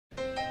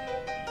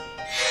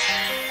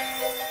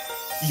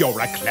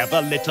You're a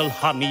clever little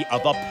honey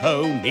of a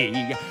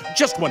pony.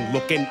 Just one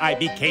look and I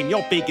became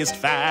your biggest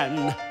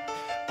fan.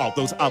 All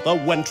those other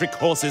one-trick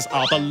horses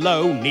are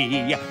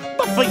baloney.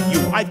 But for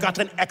you, I've got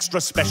an extra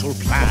special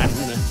plan.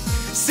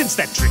 Since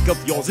that trick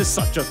of yours is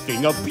such a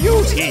thing of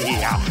beauty,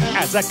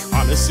 as a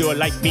connoisseur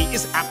like me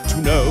is apt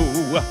to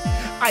know,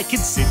 I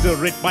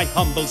consider it my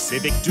humble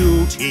civic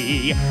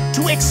duty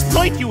to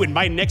exploit you in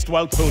my next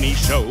wild pony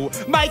show.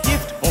 My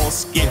gift,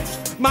 horse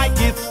gift, my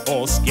gift,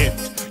 horse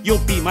gift.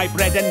 You'll be my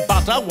bread and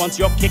butter once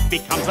your kick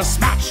becomes a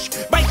smash.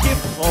 My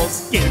gift,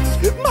 horse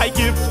gift, my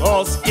gift,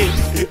 horse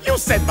gift. You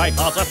send my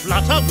heart a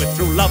flutter with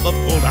true love of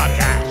pulled hard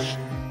cash.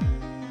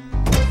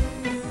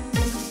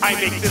 I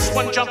make this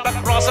one jump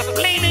across a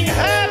flaming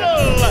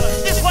hurdle.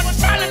 This one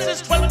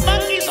balances 12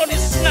 monkeys on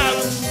his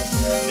snout.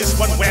 This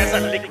one wears a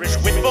licorice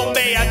whip for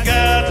may a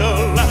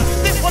girdle.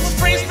 This one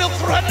sprays milk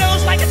through her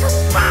nose like it's a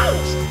spout.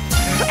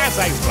 As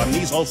I run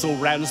these also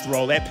rounds through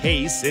all their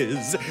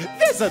paces,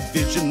 there's a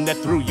vision that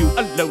through you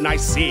alone I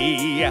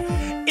see.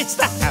 It's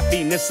the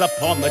happiness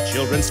upon the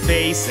children's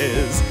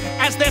faces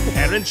as their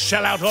parents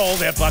shell out all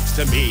their bucks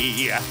to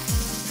me.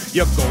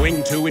 You're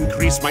going to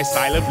increase my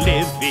style of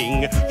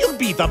living. You'll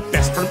be the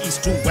best from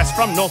east to west,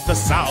 from north to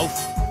south.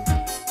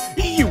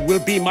 You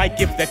will be my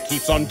gift that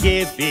keeps on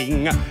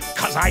giving,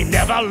 'cause I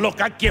never look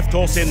a gift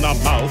horse in the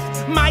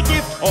mouth. My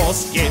gift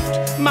horse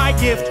gift, my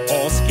gift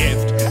horse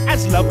gift,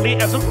 as lovely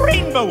as a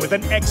rainbow with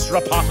an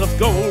extra pot of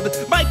gold.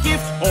 My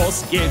gift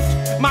horse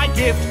gift, my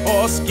gift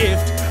horse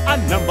gift, a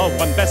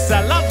 #1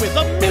 bestseller with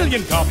 1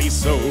 million copies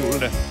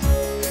sold.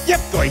 You're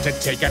going to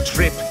take a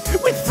trip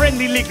with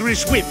friendly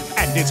Licorice Whip,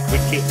 and it's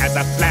quickly as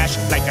a flash,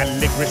 like a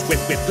licorice whip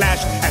with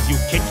flash, as you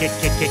kick, kick,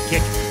 kick, kick,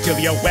 kick, till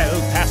you're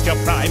well past your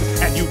prime,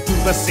 and you do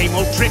the same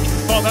old trick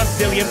for the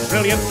zillionth,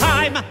 trillionth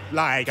time,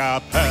 like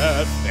a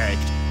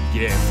perfect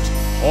gift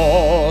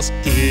horse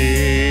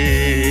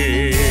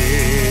gift.